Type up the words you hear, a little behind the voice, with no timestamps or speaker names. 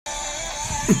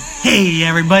Hey,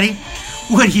 everybody.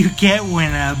 What do you get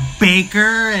when a baker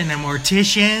and a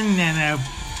mortician and a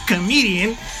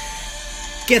comedian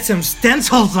get some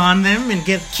stencils on them and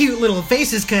get cute little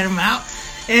faces cut them out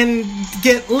and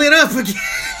get lit up again?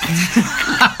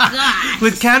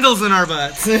 With candles in our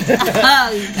butts.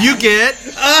 You get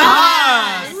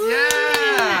us.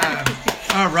 Yeah.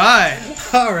 All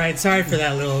right. Sorry for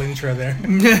that little intro there.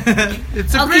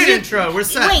 It's a great intro. We're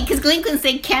set. Wait, because Glenn couldn't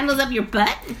say candles up your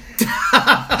butt?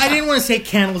 I didn't want to say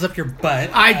candles up your butt.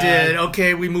 I did.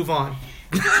 Okay, we move on.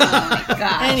 Oh my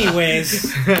god.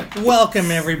 Anyways,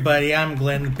 welcome everybody. I'm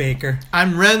Glenn the Baker.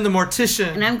 I'm Ren the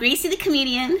Mortician. And I'm Gracie the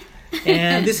Comedian.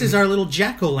 And this is our little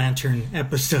jack-o'-lantern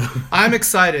episode. I'm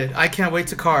excited. I can't wait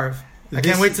to carve. I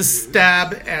can't wait to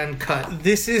stab and cut.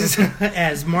 This is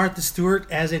as Martha Stewart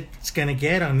as it's going to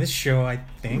get on this show, I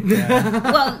think.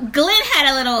 Well, Glenn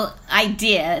had a little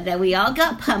idea that we all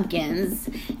got pumpkins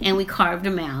and we carved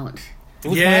them out.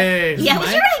 Yay. Yeah, it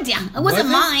was your idea. It wasn't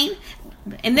mine.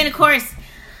 And then, of course...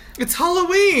 It's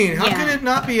Halloween. How Yeah. can it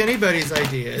not be anybody's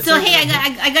idea? It's So, like- hey,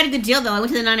 I got a good deal, though. I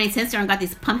went to the 99-cent store and got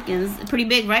these pumpkins. Pretty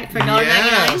big, right? For $1.99?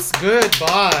 Yes,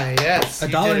 goodbye. Yes. you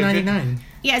did a good- $1.99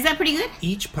 Yeah, is that pretty good?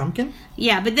 each pumpkin?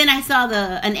 Yeah, but then I saw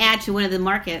an ad to one of the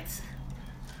markets.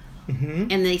 Mm-hmm.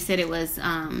 And they said it was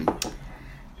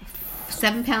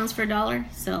 7 pounds for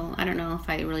 $1. So I don't know if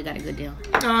I really got a good deal.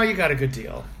 Oh, you got a good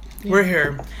deal. We're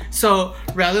here. So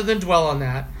rather than dwell on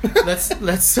that,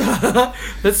 let's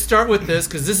start with this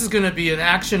because this is going to be an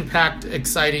action-packed,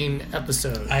 exciting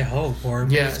episode. I hope, or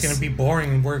Yes. it's going to be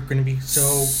boring and we're going to be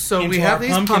so we into have our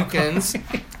these pumpkins,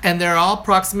 and they're all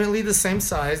approximately the same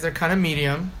size. They're kind of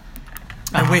medium,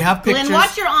 and we have pictures. Glenn,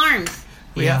 watch your arms.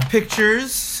 We have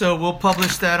pictures, so we'll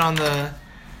publish that on the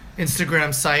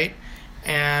Instagram site.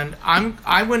 And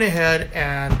I went ahead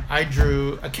and I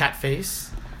drew a cat face.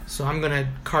 So I'm going to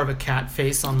carve a cat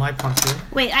face on my pumpkin.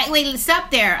 Wait,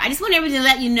 stop there. I just want everybody to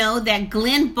let you know that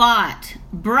Glenn brought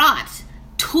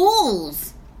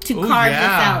tools to carve this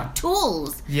out.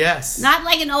 Tools. Yes. Not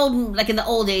like in the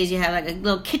old days you have like a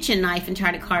little kitchen knife and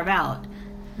try to carve out.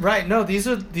 Right. No, these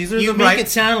are You the make right. it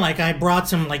sound like I brought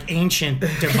some like ancient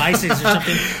devices or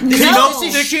something. This No.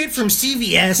 is shit from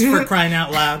CVS for crying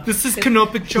out loud. This is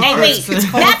canopic jars. Hey, wait. That's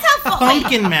how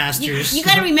Pumpkin Masters. You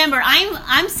got to remember,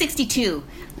 I'm 62.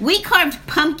 We carved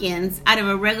pumpkins out of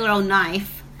a regular old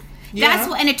knife.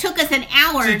 Yeah. And it took us an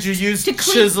hour. Did you use to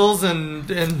clean- chisels and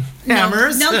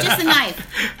hammers? No, just a knife,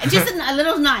 just a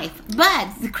little knife. But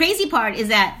the crazy part is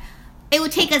that it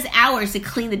would take us hours to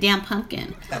clean the damn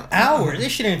pumpkin. Hours?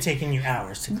 This shouldn't have taken you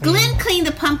hours to clean. Glenn cleaned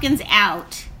the pumpkins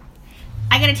out.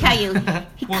 I got to tell you,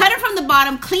 he cut it from the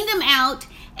bottom, cleaned them out.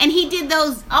 And he did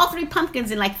all 3 pumpkins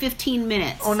in like 15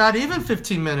 minutes. Oh, not even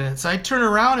 15 minutes. I turn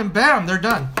around and bam, they're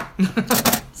done.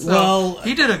 So, Well,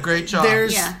 he did a great job.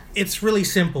 It's really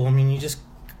simple. I mean, you just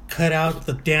cut out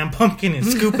the damn pumpkin and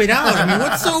scoop it out. I mean,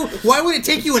 why would it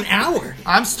take you an hour?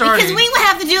 I'm starting. Because we would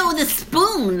have to do it with a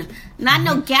spoon, not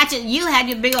no gadget. You had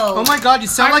your big old... Oh my God, you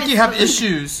sound like you have spoon.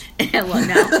 issues. Well,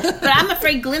 no. But I'm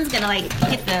afraid Glenn's going to like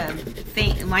hit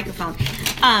the microphone.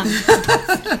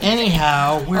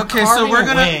 Anyhow, we're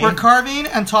we're carving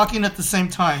and talking at the same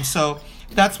time. So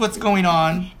that's what's going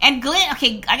on. And Glenn,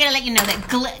 okay, I gotta let you know that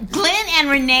Glenn and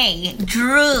Renee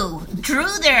drew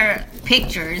their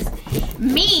pictures.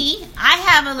 Me, I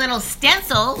have a little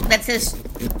stencil that says,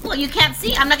 well, you can't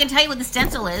see. I'm not gonna tell you what the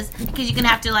stencil is because you're gonna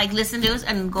have to like listen to us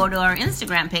and go to our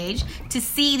Instagram page to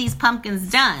see these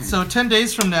pumpkins done. So 10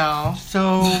 days from now.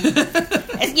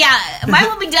 Yeah, mine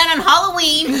will be done on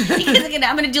Halloween because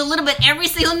I'm gonna do a little bit every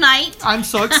single night. I'm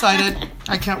so excited.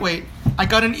 I can't wait. I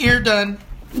got an ear done.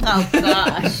 Oh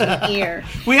gosh, ear.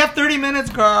 We have 30 minutes,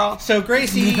 girl. So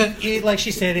Gracie, like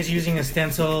she said, is using a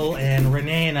stencil, and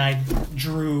Renee and I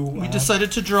drew. We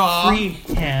decided to draw.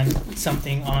 Freehand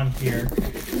something on here,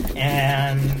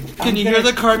 and Can you hear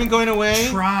the carving going away?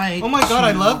 Try. Oh my God,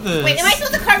 I love this. Wait, am I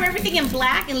supposed to carve everything in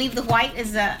black and leave the white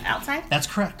as outside? That's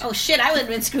correct. Oh shit, I would have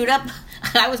been screwed up.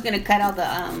 I was going to cut all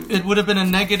the... It would have been a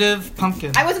negative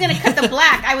pumpkin. I was going to cut the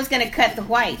black. I was going to cut the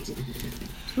white.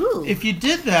 Ooh. If you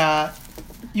did that,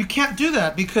 you can't do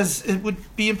that because it would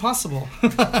be impossible.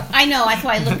 I know, that's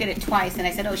why I looked at it twice and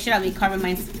I said, oh shit, I'll be carving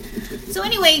mine. So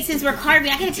anyway, since we're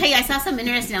carving, I gotta tell you, I saw something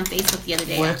interesting on Facebook the other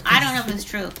day. What? I don't know if it's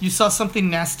true. You saw something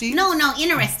nasty? No,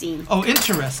 interesting. Oh,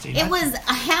 interesting. It was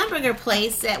a hamburger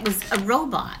place that was a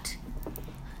robot.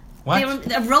 What?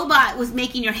 A robot was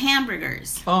making your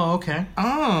hamburgers. Oh, okay.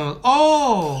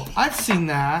 Oh, I've seen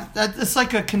that. It's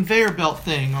like a conveyor belt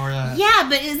thing or a... Yeah,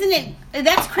 but isn't it...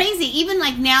 That's crazy. Even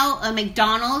like now,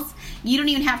 McDonald's, you don't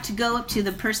even have to go up to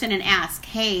the person and ask,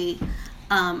 hey,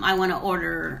 I want to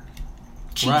order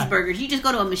cheeseburgers. You just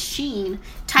go to a machine,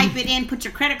 type it in, put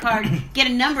your credit card, get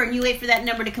a number, and you wait for that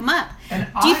number to come up. And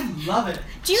Do you- I love it.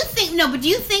 Do you think But do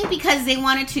you think because they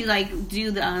wanted to like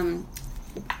do the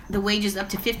wages up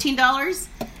to $15,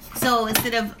 so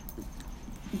instead of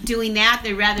doing that,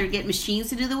 they'd rather get machines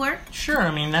to do the work? Sure,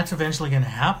 I mean, that's eventually going to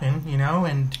happen, you know,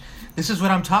 and this is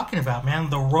what I'm talking about, man.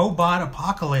 The robot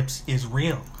apocalypse is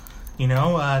real. You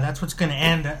know, that's what's going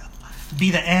to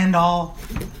be the end all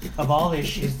of all this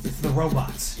shit. It's the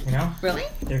robots, you know? Really?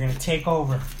 They're going to take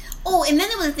over. Oh, and then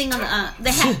there was a thing on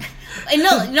the hack. And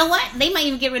no, you know what? They might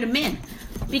even get rid of men.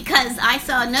 Because I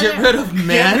saw another... Get rid of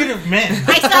men. Get rid of men.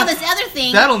 I saw this other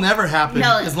thing. That'll never happen.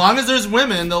 No. As long as there's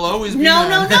women, there'll always be No.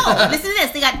 men. Listen to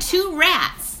this. They got 2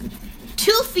 rats.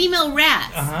 2 female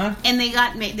rats. Uh-huh. And they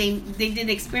got... They did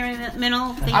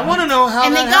experimental thing. I want to know how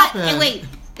and that they got... happened. And wait.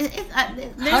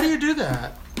 How do you do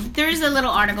that? There's a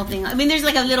little article thing. I mean, there's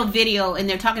like a little video, and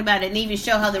they're talking about it, and they even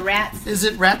show how the rats... Is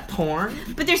it rat porn?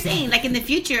 But they're saying, like, in the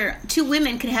future, 2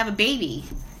 women could have a baby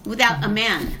without a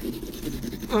man.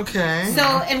 Okay.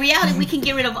 So, in reality, we can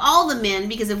get rid of all the men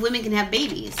because if women can have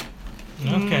babies.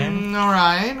 Okay. All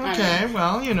right. Okay.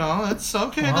 Well, you know, that's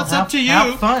okay. Well, that's up to you.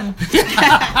 Have fun.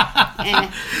 And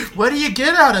What do you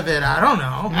get out of it? I don't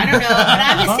know. I don't know, but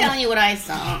I'm just telling you what I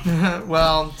saw.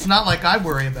 Well, it's not like I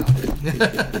worry about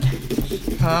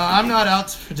it. I'm not out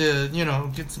to, you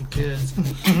know, get some kids.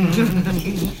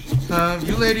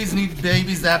 You ladies need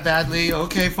babies that badly.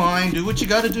 Okay, fine. Do what you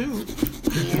got to do.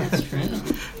 Yeah, that's true.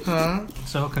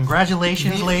 So,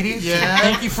 congratulations, ladies. Yeah.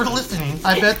 Thank you for listening.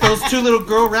 I bet those 2 little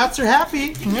girl rats are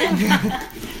happy.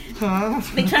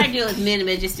 They tried to do it with men, but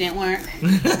it just didn't work.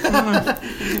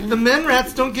 The men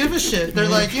rats don't give a shit. They're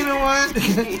like, you know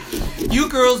what? You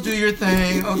girls do your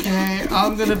thing, okay?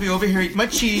 I'm gonna be over here eating my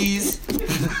cheese.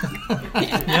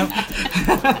 Yep.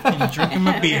 And drinking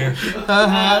my beer.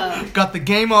 Got the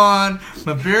game on,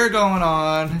 my beer going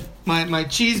on, my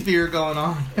cheese beer going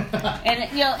on.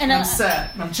 And you know, and I'm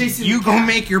set. I'm chasing. You the go cat.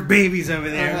 make your babies over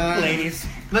there, ladies.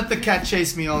 Let the cat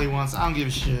chase me all he wants. I don't give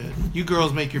a shit. You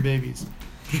girls make your babies.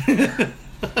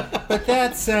 But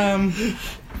that's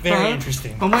very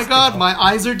interesting. Oh my god, my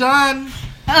eyes are done.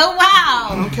 oh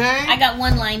wow! Okay. I got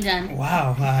 1 line done.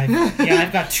 Wow.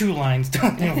 I've got 2 lines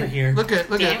done over here. Look at.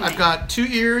 Damn I've it. got 2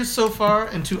 ears so far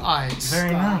and 2 eyes.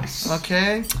 Very nice.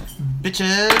 Okay,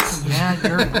 bitches.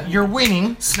 Yeah, you're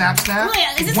winning. Snap, snap.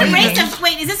 Wait, is this Wait. a race?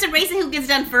 Is this a race of who gets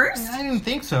done first? I didn't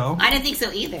think so. I didn't think so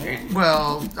either.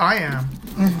 Well, I am.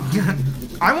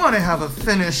 I want to have a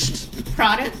finished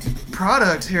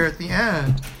product here at the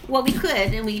end. Well, we could,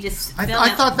 and we just. I film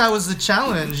it. thought that was the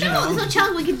challenge, you No, know. there's no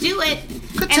challenge. We could do it.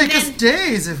 Could and take us then-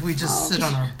 days if we just Oh, sit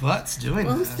on our butts doing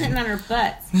Well, who's that. sitting on our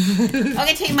butts?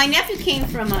 Okay, tell you, my nephew came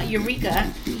from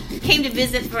Eureka. Came to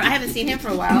visit I haven't seen him for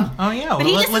a while. Oh yeah. But Well,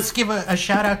 he just- let's give a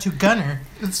shout out to Gunner.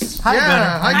 Hi,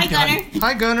 Gunner. Hi, Gunner.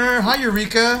 Hi, Gunner. Hi,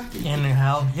 Eureka. And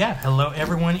hello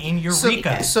everyone in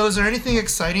Eureka. So is there anything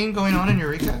exciting going on in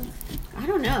Eureka? I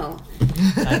don't know.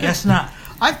 I guess not.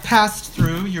 I've passed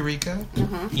through Eureka.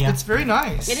 Yeah. It's very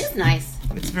nice. It is nice.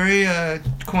 It's very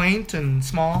quaint and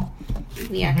small.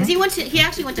 Yeah, because he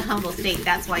actually went to Humboldt State.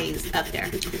 That's why he's up there.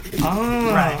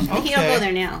 Oh, Right. okay. He don't go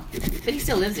there now, but he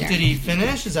still lives there. Did he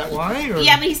finish? Is that why? Or?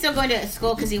 Yeah, but he's still going to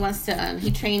school because he wants to. He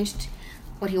changed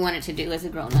what he wanted to do as a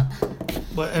grown up.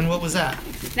 What was that?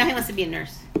 Now he wants to be a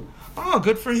nurse. Oh,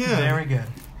 good for him. Very good.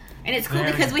 And it's cool Very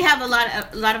because good. we have a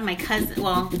lot of my cousins.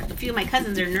 Well, a few of my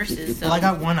cousins are nurses. So Well, I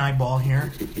got 1 eyeball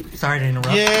here. Sorry to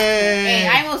interrupt. Yay! hey,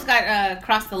 I almost got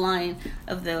across the line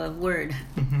of the word.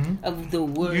 Of the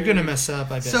word. You're gonna mess up,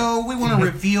 I bet. So we want to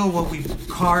reveal what we've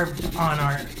carved on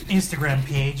our Instagram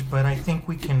page, but I think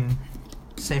we can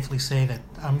safely say that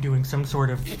I'm doing some sort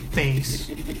of face.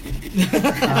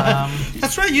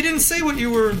 That's right. You didn't say what you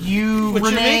were. What you're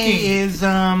Renee making. is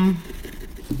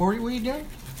what are you doing?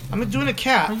 I'm doing a Oh,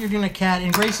 cat. you're doing a cat,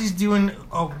 and Gracie's doing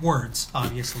words,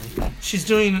 obviously. She's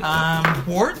doing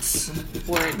warts.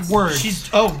 words. Words.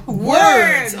 She's Word.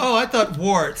 words. Oh, I thought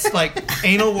warts, like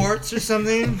anal warts or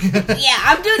something. Yeah,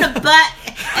 I'm doing a butt,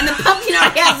 and the pumpkin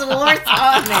already has warts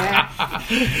on there.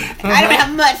 I don't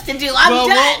have much to do. I'm Well,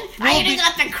 done. we'll I even be-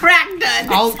 got the crack done.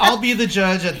 I'll be the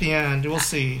judge at the end. We'll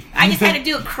see. I just had to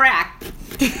do a crack.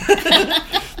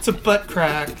 It's a butt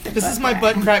crack. This is my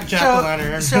butt crack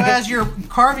jack-o'-lantern. So as you're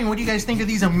carving, what do you guys think of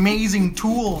these amazing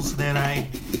tools that I...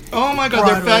 Oh my god,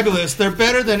 they're fabulous. They're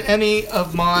better than any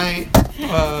of my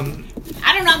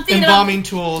I don't know. I'm thinking embalming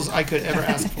tools I could ever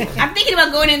ask for. I'm thinking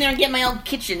about going in there and get my old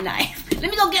kitchen knife.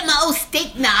 Let me go get my old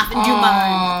steak knife and do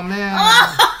mine. Oh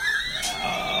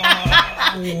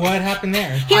man. What happened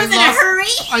there? He was in a hurry.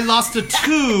 I lost a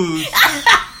tooth.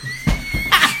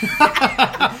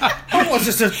 Oh, was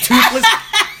this a toothless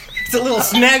It's a little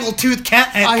snaggle-toothed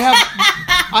cat.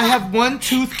 I have one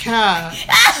tooth cat.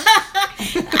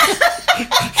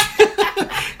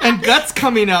 And guts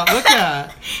coming out. Look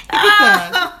at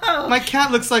that. My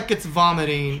cat looks like it's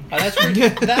vomiting. Oh,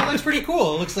 that looks pretty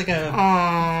cool. It looks like a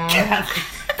Aww. cat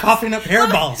coughing up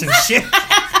hairballs and shit.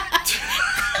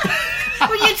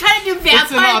 Were you trying to do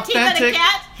vampire teeth on a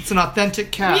cat? It's an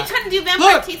authentic cat. Were you trying to do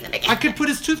vampire teeth on a cat? I could put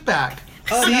his tooth back.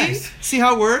 Oh, See? nice. See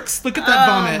how it works? Look at that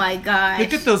vomit. Oh my gosh.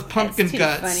 Look at those pumpkin That's too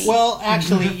guts. funny. Well,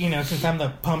 actually, since I'm the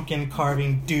pumpkin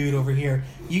carving dude over here,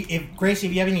 Gracie,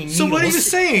 if you have any needles... So what are you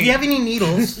saying? If you have any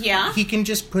needles, Yeah? he can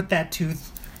just put that tooth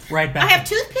right back. I have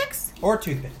toothpicks? Or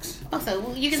toothpicks. Oh,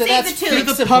 so you can So save the that's tooth. You're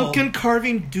the Fixable. pumpkin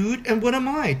carving dude, and what am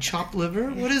I? Chopped liver?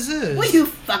 What is this? Well, you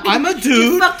fucking... I'm a dude.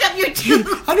 You fucked up your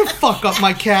tooth. I don't fuck up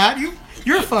my cat.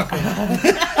 You're a fucker.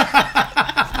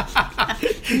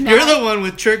 You're the one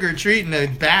with trick or treat and a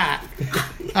bat.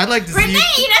 I'd like to see. Renee,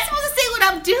 you're not supposed to say what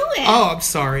I'm doing. Oh, I'm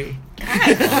sorry.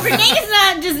 Renee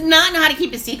does not know how to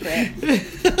keep a secret.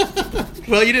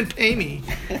 Well, you didn't pay me.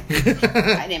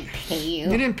 I didn't pay you.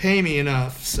 You didn't pay me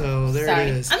enough, so there Sorry. it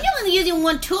is. I'm only using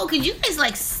one tool because you guys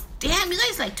damn, you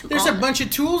guys too. There's a bunch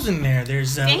of tools in there.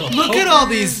 There's little Look at all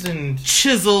pokers these and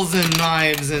chisels and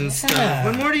knives and stuff. Yeah.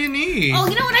 What more do you need? Oh,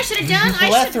 you know what I should have done?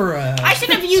 plethora. I should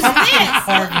have used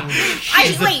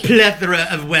this. Wait. Plethora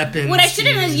of weapons. What I should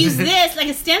have used this like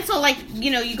a stencil, like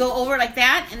you go over like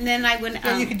that, and then I would.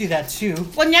 Yeah, you could do that too.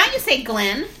 Well, now you say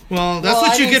Glenn. Well, that's Well,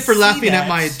 what I you didn't get for see laughing that. at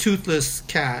my toothless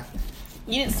cat.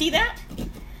 You didn't see that?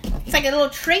 It's like a little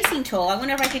tracing tool. I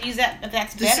wonder if I could use that. If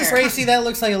that's better. Gracie, that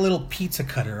looks like a little pizza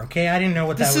cutter. Okay, I didn't know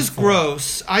what that This was. is for.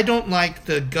 gross. I don't like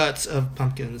the guts of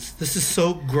pumpkins. This is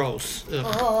so gross. Ugh.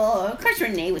 Oh, of course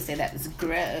Renee would say that was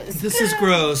gross. This is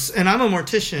gross, and I'm a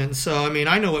mortician, so I mean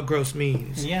I know what gross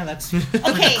means. Yeah, that's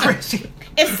Okay, crazy.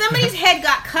 if somebody's head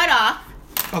got cut off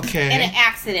Okay. in an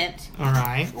accident, All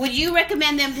right. would you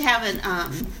recommend them to have an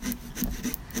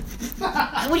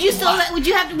Would you sew that?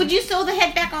 Would you sew the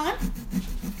head back on?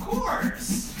 Of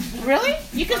course. Really?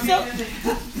 You can sew.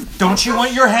 Don't you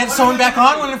want your head sewn back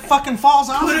on when it fucking falls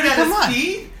off? Put it at Come his on.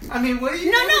 feet? I mean, what are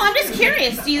you? No, I'm just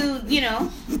curious. Do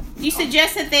you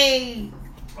suggest that they?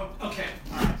 Okay.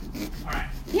 All right.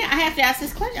 Yeah, I have to ask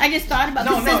this question. I just thought about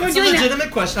No, this. it's a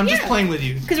legitimate question. I'm just Yeah. playing with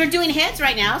you. Because we're doing heads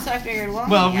right now, so I figured, well.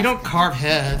 Well, we yes. don't carve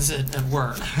heads at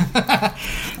work.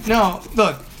 No,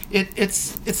 look,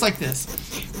 it's like this.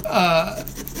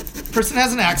 Person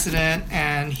has an accident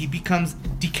and he becomes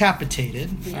decapitated.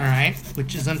 Yeah. All right,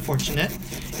 which is unfortunate.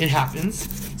 It happens,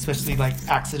 especially like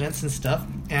accidents and stuff.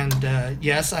 And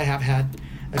yes, I have had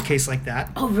a case like that.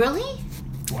 Oh, really?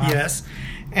 Wow. Yes,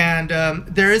 and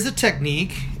there is a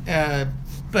technique,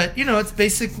 but it's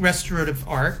basic restorative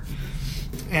art,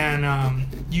 and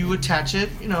you attach it,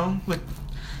 with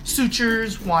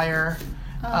sutures, wire,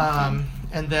 okay.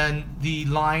 and then the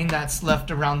line that's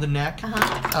left around the neck,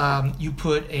 you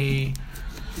put a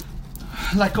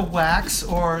wax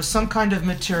or some kind of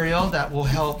material that will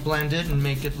help blend it and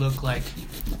make it look like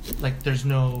there's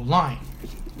no line,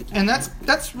 and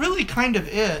that's really kind of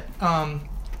it.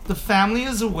 The family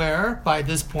is aware by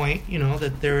this point,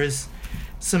 that there is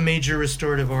some major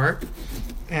restorative art,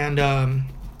 and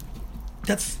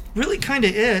that's really kind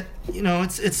of it.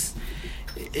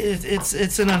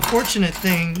 It's an unfortunate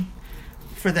thing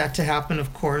for that to happen,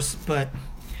 of course, but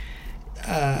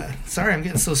sorry, I'm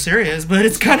getting so serious, but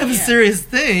it's kind of a serious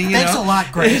thing. Thanks a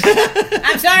lot, Grace.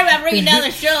 I'm sorry about bringing down the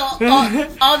show,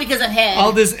 all because of head.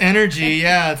 All this energy,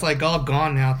 yeah, it's like all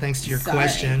gone now thanks to your Sorry.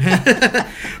 question.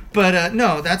 But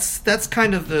no, that's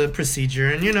kind of the procedure,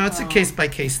 and it's a case by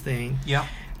case thing. Yep.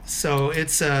 So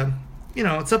it's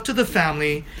it's up to the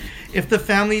family. If the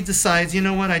family decides,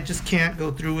 I just can't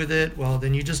go through with it, well,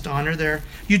 then you just honor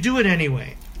you do it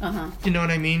anyway. You know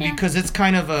what I mean? Yeah. Because it's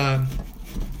kind of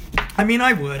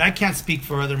I would. I can't speak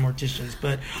for other morticians,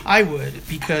 but I would,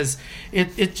 because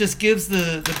it just gives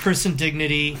the person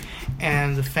dignity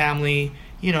and the family,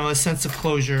 a sense of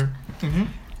closure. Mm-hmm.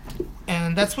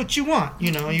 And that's what you want.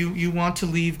 You want to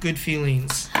leave good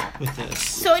feelings with this.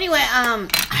 So anyway,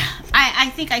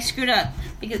 I think I screwed up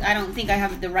because I don't think I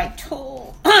have the right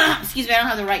tool. Excuse me, I don't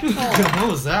have the right tool. What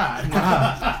was that?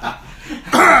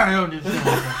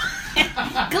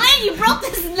 Glenn, you broke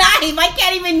this knife. I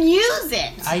can't even use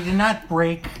it. I did not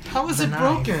break. How is the it knife.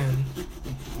 broken?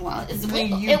 Well,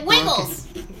 You it wiggles.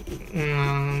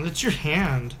 It's your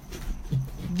hand.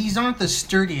 These aren't the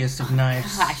sturdiest of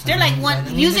knives. Gosh, they're like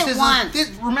one. Use this it is once.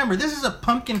 Remember, this is a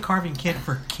pumpkin carving kit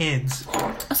for kids.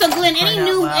 So Glenn, any Crying out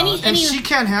new loud. And she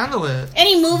can't handle it.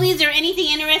 any movies or anything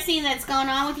interesting that's going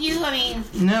on with you? I mean,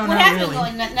 No, what not has really.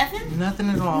 been going? Nothing. Nothing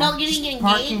at all. No, you didn't get Just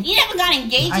parking- engaged. You never got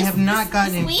engaged. I have not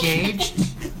gotten this week? engaged.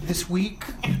 this week?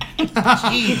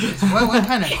 Jesus, what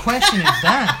kind of question is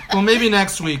that? Well, maybe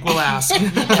next week we'll ask.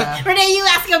 Yeah. Renee, you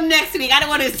ask him next week. I don't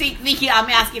want to think I'm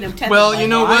asking him 10 Well, you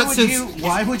know Why what?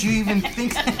 why would you even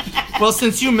think that? Well,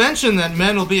 since you mentioned that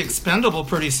men will be expendable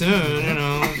pretty soon,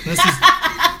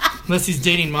 unless he's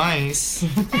dating mice.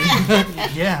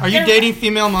 Yeah. Are you dating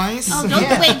female mice? Oh,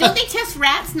 don't they test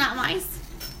rats, not mice?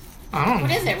 I don't know.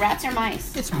 What is it, rats or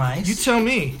mice? It's mice. You tell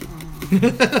me.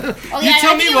 Oh, You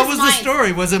tell me what was the mice.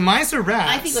 story. Was it mice or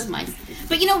rats? I think it was mice.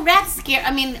 But rats scare.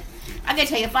 I mean, I gotta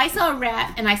tell you, if I saw a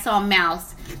rat and I saw a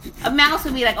mouse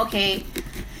would be like, okay,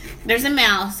 there's a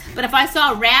mouse. But if I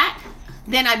saw a rat,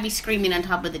 then I'd be screaming on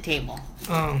top of the table.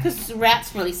 Oh. Because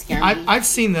rats really scare me. I've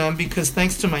seen them because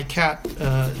thanks to my cat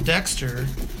Dexter,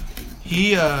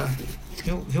 he'll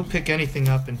pick anything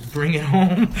up and bring it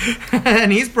home.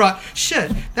 And he's brought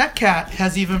that cat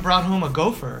has even brought home a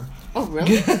gopher. Oh,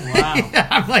 really? Wow. Yeah,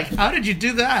 I'm like, how did you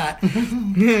do that?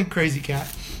 Crazy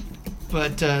cat.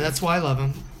 But that's why I love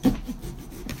him.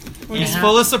 He's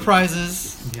full of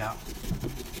surprises. Yeah.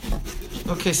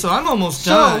 Okay, so I'm almost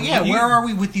So, done. yeah, where are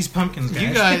we with these pumpkins,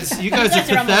 guys? You guys are Guys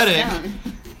are almost pathetic. done.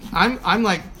 I'm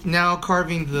like now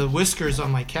carving the whiskers on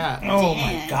my cat. Oh,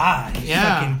 my God.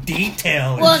 Yeah. Fucking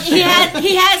detail. Well, he has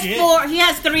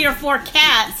Shit. 3 or 4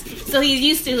 cats, so he's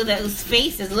used to those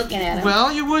faces looking at him.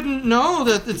 Well, you wouldn't know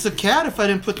that it's a cat if I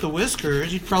didn't put the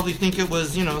whiskers. You'd probably think it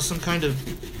was, some kind of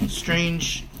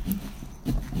strange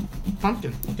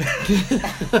pumpkin.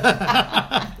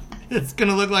 It's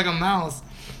gonna look like a mouse.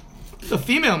 A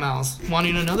female mouse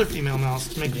wanting another female mouse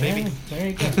to make a baby. There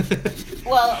you go.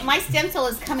 Well, my stencil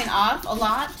is coming off a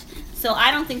lot, so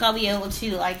I don't think I'll be able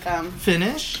to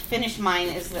Finish? finish mine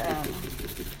as like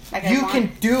I You want.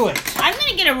 can do it. I'm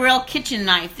gonna get a real kitchen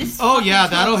knife. This Oh fucking yeah,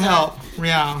 that'll smells help.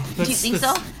 Yeah. Do you think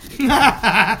so?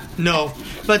 No,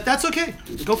 but that's okay.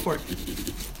 Go for it.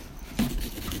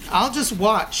 I'll just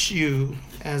watch you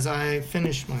as I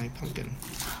finish my pumpkin.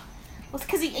 Well, it's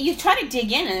because you try to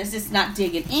dig in and it's just not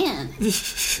digging in,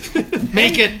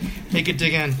 Make it dig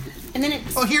in. and then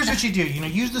it's. Well, here's what you do.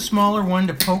 Use the smaller one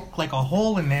to poke like a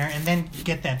hole in there, and then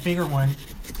get that bigger one,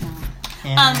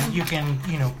 and you can,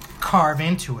 carve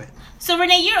into it. So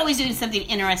Renee, you're always doing something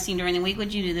interesting during the week.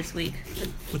 What'd you do this week?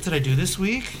 What did I do this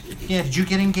week? Yeah, did you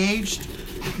get engaged?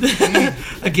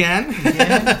 Again?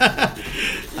 Yeah.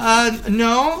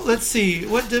 No. Let's see.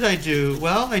 What did I do?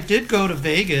 Well, I did go to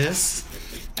Vegas,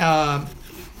 and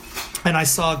I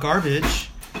saw Garbage.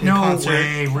 In No concert.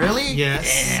 way, really?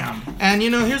 Yes. Damn. And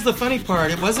here's the funny part.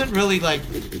 It wasn't really like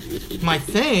my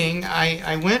thing.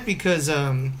 I went because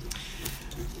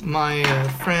my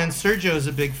friend Sergio is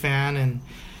a big fan, and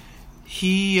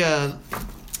he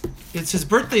it's his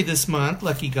birthday this month,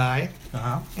 lucky guy.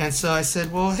 Uh-huh. And so I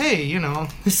said, well, hey,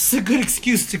 this is a good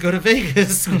excuse to go to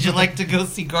Vegas. Would you like to go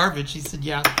see Garbage? He said,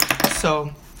 yeah.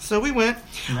 So we went.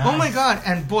 Nice. Oh, my God.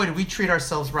 And, boy, did we treat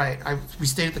ourselves right. We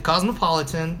stayed at the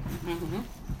Cosmopolitan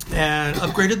and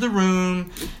upgraded the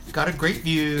room, got a great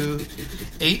view,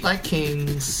 ate like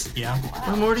kings. Yeah.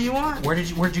 What more do you want?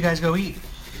 Where'd you guys go eat?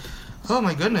 Oh,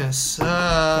 my goodness.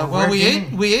 where'd We you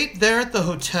eat? we ate there at the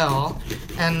hotel,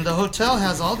 and the hotel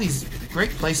has all these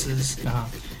great places. Uh-huh.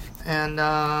 And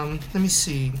let me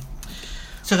see.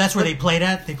 So that's where they played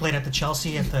at? They played at the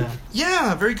Chelsea at the...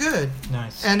 Yeah, very good.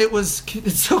 Nice. And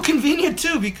it's so convenient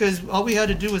too, because all we had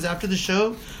to do was after the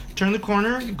show, turn the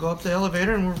corner, go up the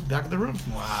elevator, and we're back at the room.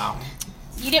 Wow.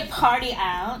 You didn't party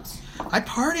out. I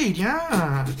partied,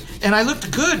 yeah, and I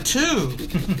looked good too.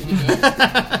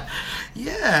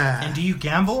 Yeah. And do you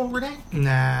gamble, Renee?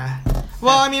 Nah.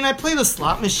 Well, I mean, I play the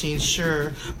slot machines,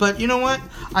 sure, but you know what?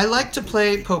 I like to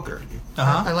play poker.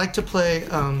 Uh-huh. I like to play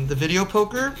the video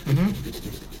poker,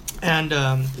 and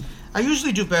I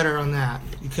usually do better on that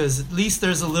because at least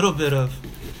there's a little bit of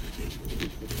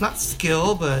not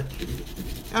skill, but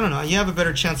I don't know. You have a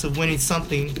better chance of winning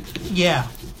something. Yeah.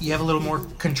 You have a little more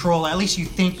control. At least you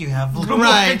think you have a little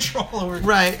Right. more control over it.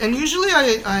 Right, and usually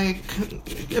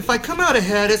if I come out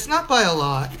ahead, it's not by a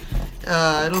lot.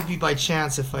 It'll be by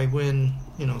chance if I win,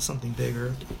 something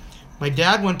bigger. My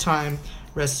dad one time,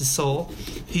 rest his soul,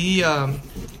 he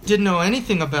didn't know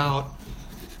anything about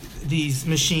these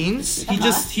machines. He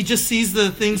just sees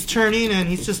the things turning and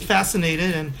he's just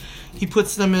fascinated, and he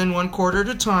puts them in 1 quarter at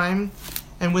a time,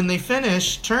 and when they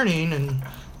finish turning and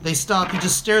they stop, he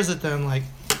just stares at them like,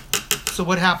 so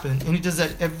what happened? And he does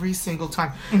that every single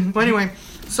time. But anyway,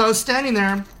 so I was standing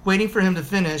there waiting for him to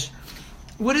finish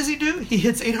what does he do? He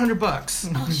hits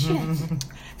 $800. Oh shit.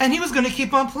 And he was going to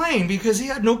keep on playing because he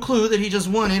had no clue that he just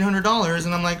won $800.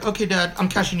 And I'm like, okay, Dad, I'm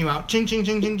cashing you out. Ching, ching,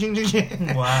 ching, ching, ching, ching,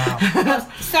 ching. Wow.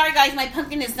 Sorry guys, my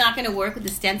pumpkin is not going to work with the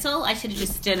stencil. I should have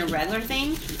just done a regular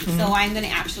thing. So I'm going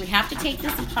to actually have to take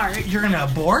this apart. You're gonna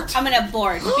abort? I'm going to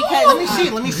abort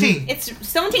because Let me see. it's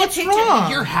someone take What's a picture.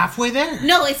 wrong? You're halfway there.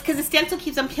 No, it's because the stencil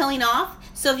keeps on peeling off.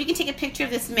 So if you can take a picture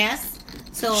of this mess.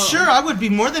 So Sure, I would be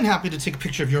more than happy to take a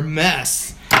picture of your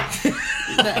mess.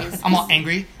 guys, I'm all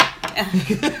angry.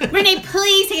 Renee,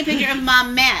 please take a picture of my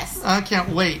mess. I can't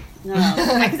wait. No,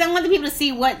 because I want the people to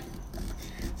see what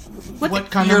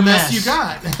Kind Your of mess mess. you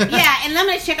got? Yeah, and I'm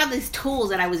going to check out these tools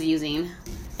that I was using,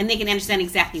 and they can understand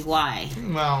exactly why.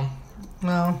 Well,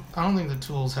 Well, I don't think the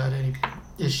tools had any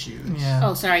issues. yeah.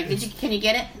 Oh, sorry. Can you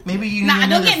get it? Maybe you need Nah, don't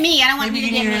another, get me. I don't want maybe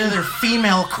you to you get need me. another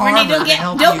female carver Renee, don't to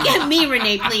help you. get me,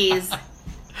 Renee, please.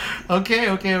 Okay.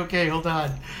 Hold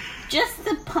on. Just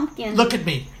the pumpkin. Look at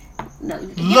me. No,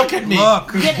 Look at me.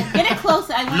 Look. Get it close.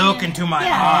 I want Look you to- into my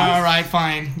yeah. eyes. All right,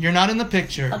 fine. You're not in the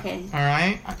picture. Okay. All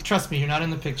right. Trust me, you're not in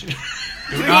the picture. Do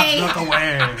Renee. not look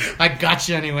away. I got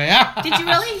you anyway. Did you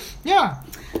really? Yeah.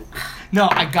 No,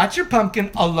 I got your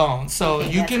pumpkin alone, so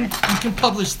Okay, you that's can right. you can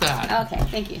publish that. Okay,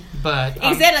 thank you. But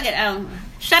Exeta, look at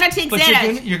shout out to but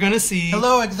Exeta. you're gonna see.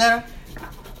 Hello, Exeta.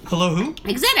 Hello, who?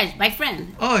 Exeta, my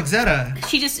friend. Oh, Exeta.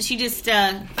 She just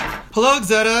Hello,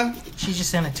 Exeta. She just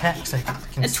sent a text. I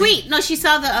can a see. tweet. No, she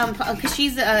saw the because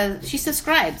she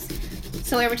subscribes.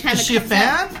 So every time Is it she a comes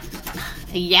up- fan?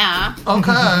 Yeah.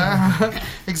 Okay.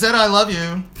 Exeta, I love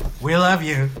you. We love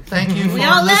you. Thank you for We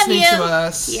all love listening you. to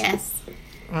us. Yes.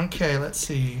 Okay, let's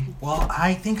see. Well,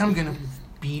 I think I'm gonna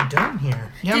be done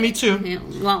here. Yeah, me too. Yeah,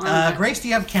 well, Grace, do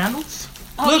you have candles?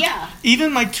 oh Look, yeah.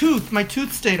 even my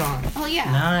tooth stayed on. Oh yeah.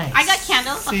 Nice. I got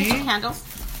candles. I'll get See? you candles.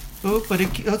 Oh, but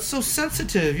it's so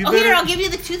sensitive. You Oh, better. here, I'll give you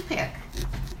the toothpick.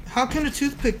 How can a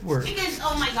toothpick work? Because,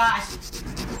 oh my gosh.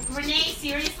 Renee,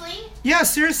 seriously? Yeah,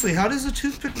 seriously, how does a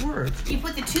toothpick work? You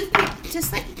put the toothpick,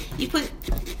 just like, you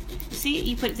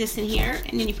put this in here,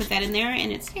 and then you put that in there,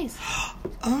 and it stays.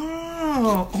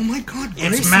 Oh my God, It's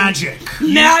Gracie. magic.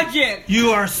 Magic! You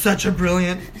are such a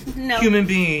brilliant No. human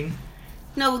being.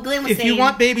 No, Glenn was If saying, you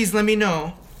want babies, let me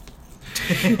know.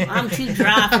 I'm too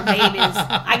dry for babies.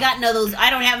 I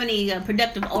don't have any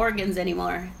productive organs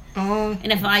anymore. Oh,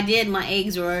 And if I did, my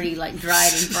eggs were already, like,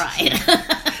 dried and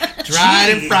fried. dried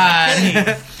and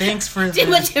fried. Thanks for Too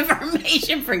the... much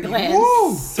information for Glenn.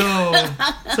 Woo! So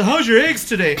how's your eggs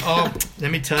today? Oh,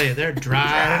 let me tell you, they're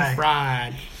dried and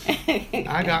fried.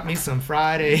 I got me some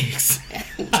fried eggs.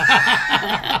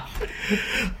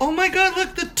 Oh my God,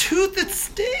 look, the tooth that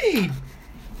stayed.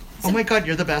 Oh my God,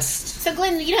 you're the best. So,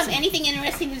 Glenn, you don't have anything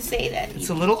interesting to say that It's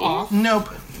a little off. Nope.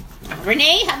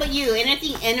 Renee, how about you?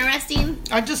 Anything interesting?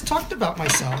 I just talked about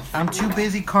myself. I'm too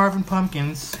busy carving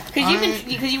pumpkins. Because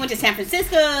you went to San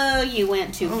Francisco, you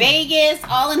went to Vegas,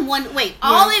 all in one. Wait,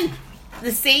 all in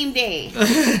the same day.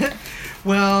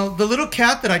 Well, the little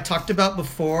cat that I talked about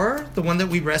before, the one that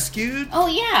we rescued, Oh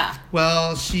yeah.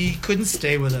 well, she couldn't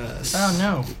stay with us. Oh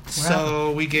no.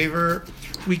 So we gave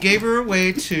her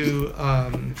away to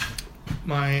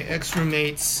my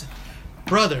ex-roommate's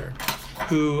brother,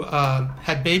 who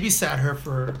had babysat her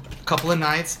for a couple of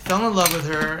nights, fell in love with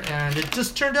her, and it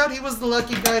just turned out he was the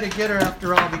lucky guy to get her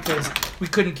after all because we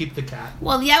couldn't keep the cat.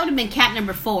 Well, that would have been cat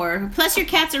number 4. Plus, your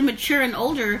cats are mature and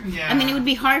older. Yeah. I mean, it would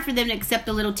be hard for them to accept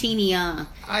a little teeny I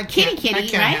kitty, can't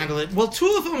right? handle it. Well,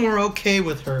 2 of them were okay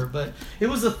with her, but it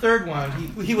was the third one.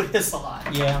 He would hiss a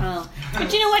lot. Yeah. Oh.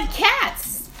 But you know what?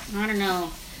 Cats. I don't know.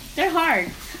 They're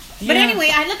hard. But Yeah. anyway,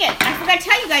 I forgot to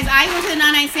tell you guys, I went to the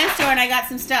 99-cent store and I got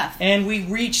some stuff. And we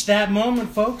reached that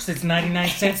moment, folks. It's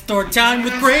 99-cent store time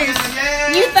with Grace.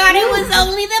 You thought it was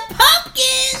only the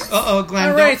pumpkins! Uh-oh, Glenn.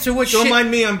 All right, don't, so what don't shit- mind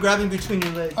me. I'm grabbing between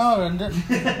your legs. Oh, and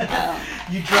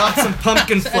You dropped some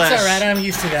pumpkin flesh. that's all right. I'm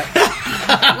used to that.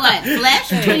 What? Flesh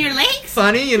between your legs?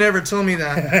 Funny, you never told me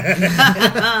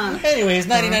that. Anyways,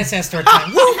 99-cent store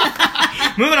time. Woo!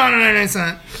 Moving on to 99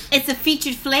 cent. It's a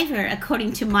featured flavor,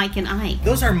 according to Mike and Ike.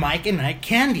 Those are Mike and Ike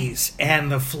candies,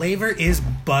 and the flavor is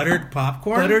buttered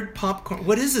popcorn. Buttered popcorn.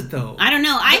 What is it though? I don't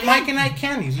know. Mike and Ike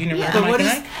candies. You never Yeah. had But Mike what and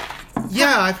is? Ike?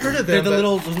 Yeah, I've heard of them. They're the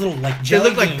but little like They jelly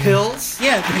look like bean. pills.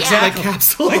 Yeah, Like exactly.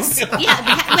 capsules. Yeah, but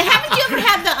haven't you ever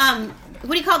had the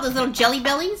what do you call those little jelly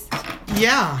bellies?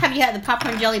 Yeah. Have you had the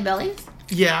popcorn jelly bellies?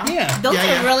 Yeah. Yeah. Those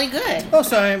Yeah. are really good. Oh,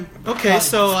 so I'm... Okay,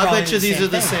 so I probably bet you the these same are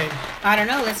the thing. same. I don't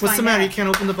know. Let's What's the find matter? out. You can't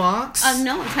open the box?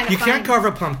 No, I'm trying to You find can't carve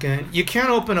a pumpkin. You can't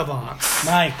open a box.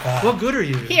 My God. What good are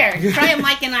you? Here, try a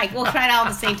Mike and Ike. We'll try it all at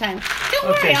the same time. Don't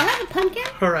worry, Okay. I'll have a pumpkin.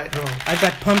 All right, hold on. I've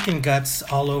got pumpkin guts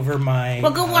all over my...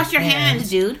 Well, go wash your hands,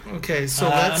 dude. Okay, so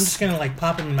I'm let's... just going to, like,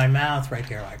 pop them in my mouth right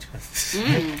here,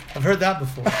 actually. I've heard that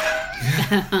before.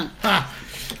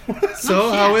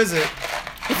 So, how is it?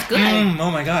 It's good.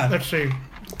 Oh, my God. Let's see.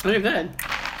 Really good.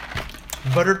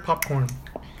 Buttered popcorn.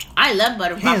 I love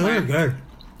butter Hey, popcorn. they're good.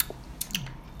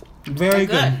 Very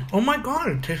They're good. Oh my god,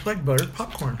 it tastes like buttered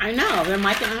popcorn. I know. They're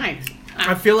Mike and Ike.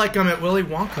 I feel like I'm at Willy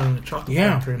Wonka in the chocolate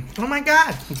Yeah. factory. Oh my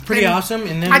god. It's pretty awesome.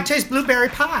 And then I taste blueberry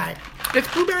pie.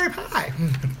 It's blueberry pie.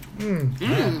 and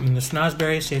the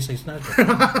snozberries taste like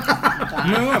snozberries.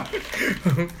 You know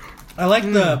what? I like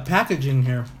the packaging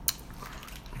here.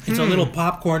 It's a little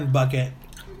popcorn bucket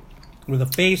with a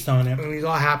face on it, And he's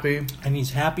all happy. and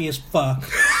he's happy as fuck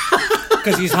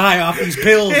because he's high off these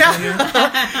pills. Yeah. You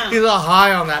know? He's all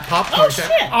high on that popcorn. Oh,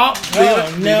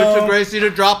 shit. Leave it to Gracie to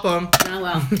drop them. Oh,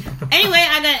 well. Anyway,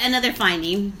 I got another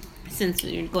finding since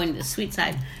we're going to the sweet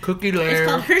side. Cookie It's layer.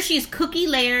 called Hershey's Cookie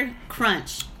Layer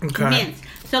Crunch Okay. Mint.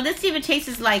 So let's see if it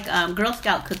tastes like Girl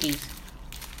Scout cookies.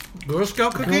 Girl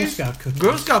Scout cookies? Girl Scout cookies.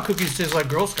 Girl Scout cookies taste like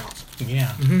Girl Scouts.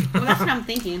 Yeah. Well, that's what I'm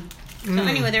thinking. So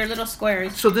anyway, they're little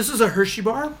squares. So this is a Hershey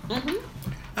bar? hmm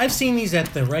I've seen these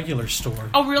at the regular store.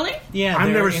 Oh, really? Yeah, I've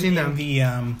they're never in- seen in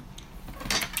them.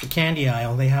 the candy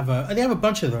aisle. They have a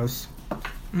bunch of those.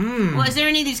 Well, is there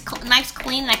any of these nice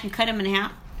clean that I can cut them in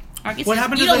half? Or I guess What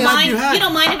happened you to the don't ones mind? you had?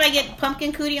 don't mind if I get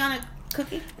pumpkin cootie on a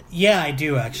cookie? Yeah, I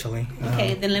do actually.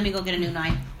 Okay, then let me go get a new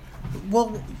knife.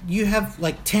 Well, you have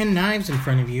like 10 knives in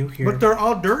front of you here. But they're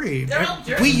all dirty. They're all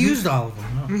dirty. We used all of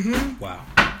them. Huh? Wow.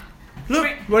 Look,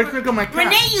 what do you think of my cat?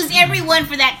 Renee used every one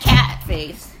for that cat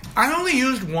face. I only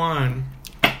used one.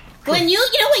 When you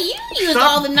know what you use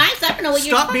Stop- all the knives, I don't know what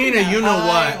you're Stop talking being a about. you know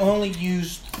I what. only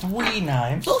used 3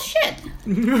 knives. Bullshit.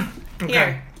 Okay,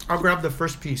 Here. I'll grab the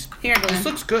first piece. Here, This Glenn.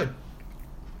 looks good.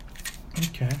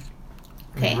 Okay.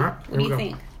 Okay, Alright, what do here you we go.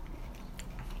 think?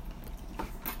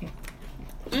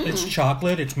 It's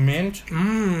chocolate. It's mint.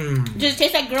 Mmm. Does it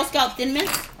taste like Girl Scout Thin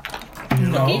Mints?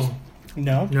 No. Cookies?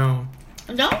 No. No.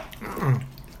 No?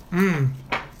 Mmm.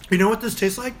 You know what this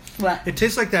tastes like? What? It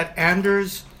tastes like that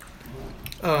Anders,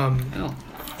 Oh.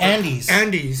 Andes.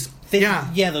 Andes. Thick- Yeah.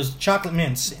 Yeah, those chocolate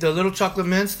mints. The little chocolate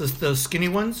mints, the skinny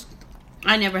ones.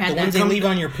 I never had The that. ones they leave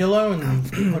on your pillow in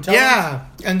hotels. Yeah.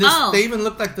 And this, Oh. they even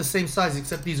look like the same size,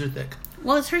 except these are thick.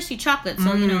 Well, it's Hershey chocolate,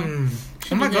 so you know. Mm.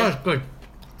 Oh my be good. gosh, good.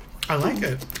 I like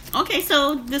it. Okay,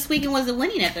 so this weekend was the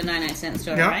winning at the 99-cent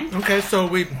store, Yeah. right? Okay, so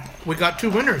we got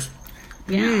 2 winners.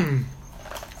 Yeah. Mm.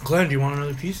 Glenn, do you want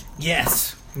another piece?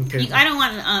 Yes. Okay. I don't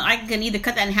want. I can either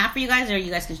cut that in half for you guys, or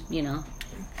you guys can, you know.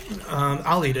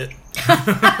 I'll eat it.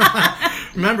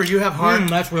 Remember, you have heart.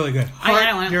 That's really good. I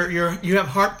don't want. You have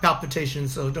heart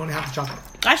palpitations, so don't have the chocolate.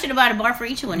 I should have bought a bar for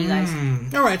each one, you guys.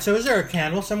 All right, so is there a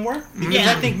candle somewhere? Because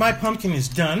Yeah. I think my pumpkin is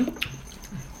done.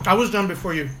 I was done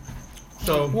before you,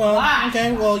 so Well, Ah.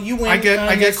 okay, well, you win I get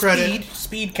the credit.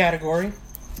 speed category.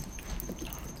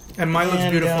 and mine looks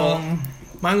And, beautiful.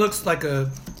 Mine looks like a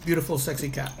beautiful, sexy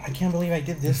cat. I can't believe I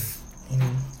did this in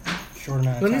a short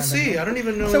amount of Let time. me see. I don't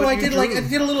even know. So what I you did drew. I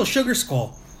did a little sugar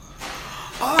skull.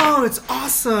 Oh, it's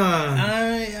awesome!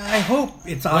 I hope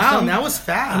it's Wow, awesome. that was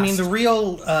fast. I mean, the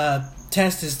real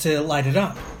test is to light it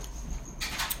up.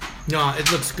 no,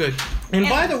 it looks good. And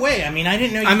by the way, I mean, I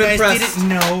didn't know you I'm guys impressed. didn't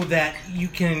know that you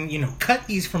can, cut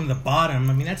these from the bottom.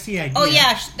 I mean, that's the idea. Oh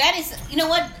yeah, that is. You know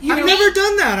what? I've never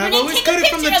done that. I've Renee, always take cut a it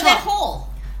from the picture of that top. hole.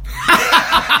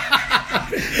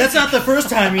 That's not the first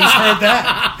time he's heard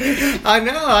that. I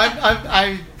know.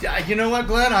 I. You know what,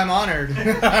 Glenn? I'm honored.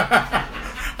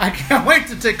 I can't wait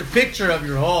to take a picture of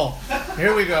your hole.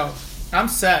 Here we go. I'm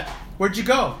set. Where'd you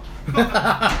go?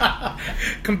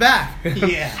 Come back.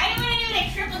 Yeah. I didn't want to do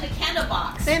that trip with the candle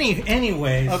box.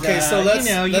 Anyways. Okay, so let's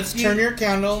let's turn your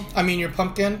candle. I mean your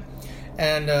pumpkin,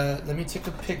 and let me take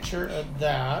a picture of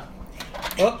that.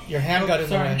 Oh, your hand got in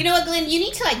the sorry. way. You know what, Glenn? You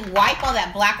need to wipe all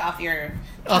that black off your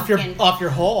Off your pumpkin.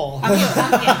 hole. Off your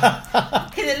pumpkin.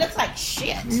 Because it looks like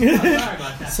shit. Sorry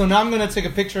about that. So now I'm gonna take a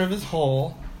picture of his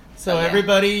hole. So Oh, yeah.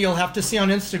 everybody, you'll have to see on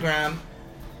Instagram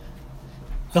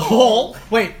the hole.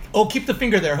 Wait. Oh, keep the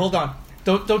finger there. Hold on.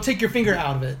 Don't take your finger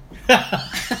out of it.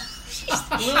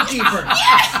 A little deeper.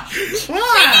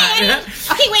 What?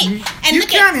 Okay, wait. And You look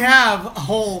can't at. have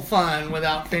hole fun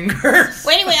without fingers.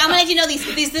 Wait, I'm gonna let you know these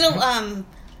little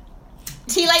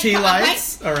tea light. Tea pumpkins.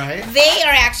 lights. All right. They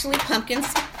are actually pumpkins.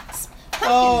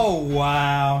 Oh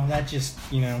wow, that just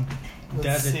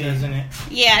Let's see. doesn't it?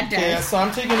 Yeah, it does. Okay, so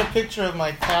I'm taking a picture of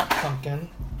my cat pumpkin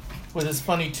with his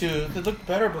funny tooth. It looked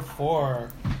better before.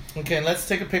 Okay, let's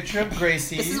take a picture of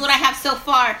Gracie. This is what I have so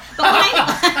far. But when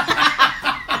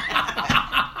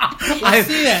Let's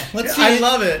see that. Let's see I it.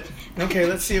 love it. Okay,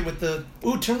 let's see it with the...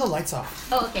 Ooh, turn the lights off.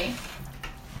 Oh, okay.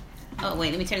 Oh,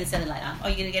 wait, let me turn this other light off. Oh,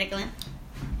 you gonna get it, Glenn?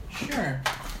 Sure.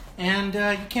 And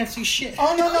you can't see shit.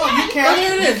 Oh, no, you Oh, can't.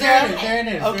 there it You is. There can't. it is. There it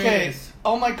is. There it Okay. is.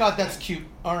 Oh my God, that's cute.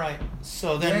 All right.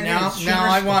 So then There it now is. Sugar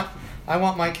I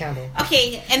want my candle.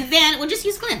 Okay, and then we'll just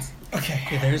use Glenn's. Okay.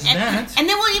 Okay, there's And, that. and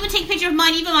then we'll even take a picture of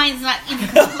mine. Even mine's not even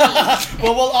complete.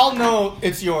 Well, we'll all know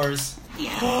it's yours.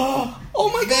 Yeah. Oh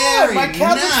my Very God, my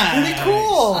cat looks pretty nice.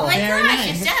 cool. Oh my Very gosh,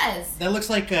 nice. it does. That looks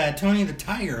like Tony the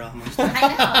Tiger almost.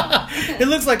 I know. It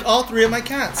looks like all three of my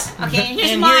cats. Okay, and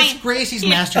here's And mine. here's Gracie's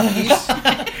masterpiece.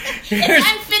 It's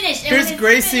unfinished. and Here's when it's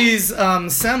Gracie's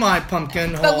semi-pumpkin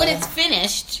finished- hole. But when it's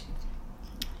finished,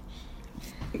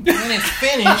 When it's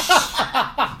finished,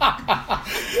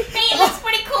 hey, it looks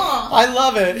pretty cool. I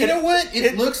love it. you know what?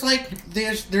 It looks like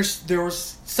there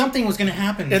was something was going to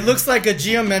happen. It looks like a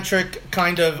geometric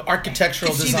kind of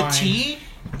architectural see design. the T.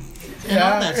 And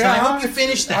all that. So I hope you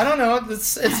finish that. I don't know.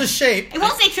 It's a shape. It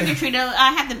won't say trick or treat.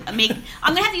 I have to make.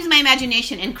 I'm gonna have to use my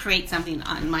imagination and create something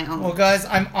on my own. Well, guys,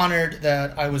 I'm honored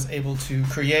that I was able to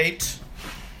create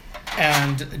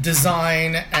and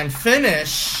design and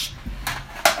finish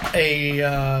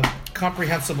a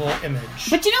comprehensible image.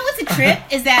 But you know what's a trip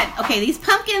is that these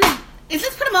pumpkins.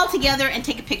 Let's put them all together and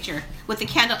take a picture with the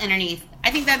candle underneath.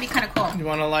 I think that'd be kind of cool. You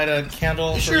want to light a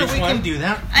candle for Sure, each we one? can do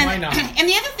that. And, Why not? And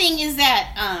the other thing is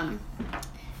that,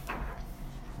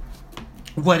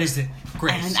 What is it,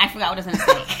 Grace? and I forgot what I was going to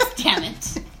say. Damn it.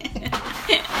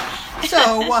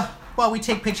 So, while we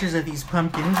take pictures of these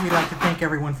pumpkins, we'd like to thank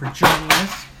everyone for joining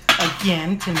us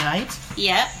again tonight.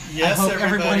 Yep. Yes, I hope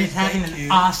everybody, everybody's having thank an you.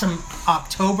 awesome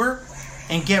October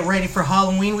and get ready for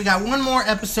Halloween. We got one more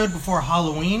episode before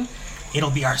Halloween. It'll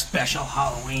be our special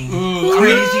Halloween. Ooh,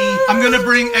 Crazy, I'm gonna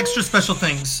bring extra special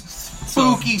things.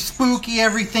 spooky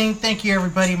everything. Thank you,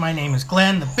 everybody. My name is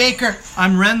Glenn, the baker.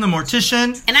 I'm Ren, the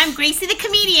mortician. And I'm Gracie the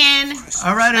comedian.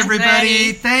 All right, everybody.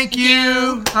 Everybody. Thank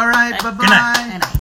you. All right, bye-bye. Good night. Bye-bye.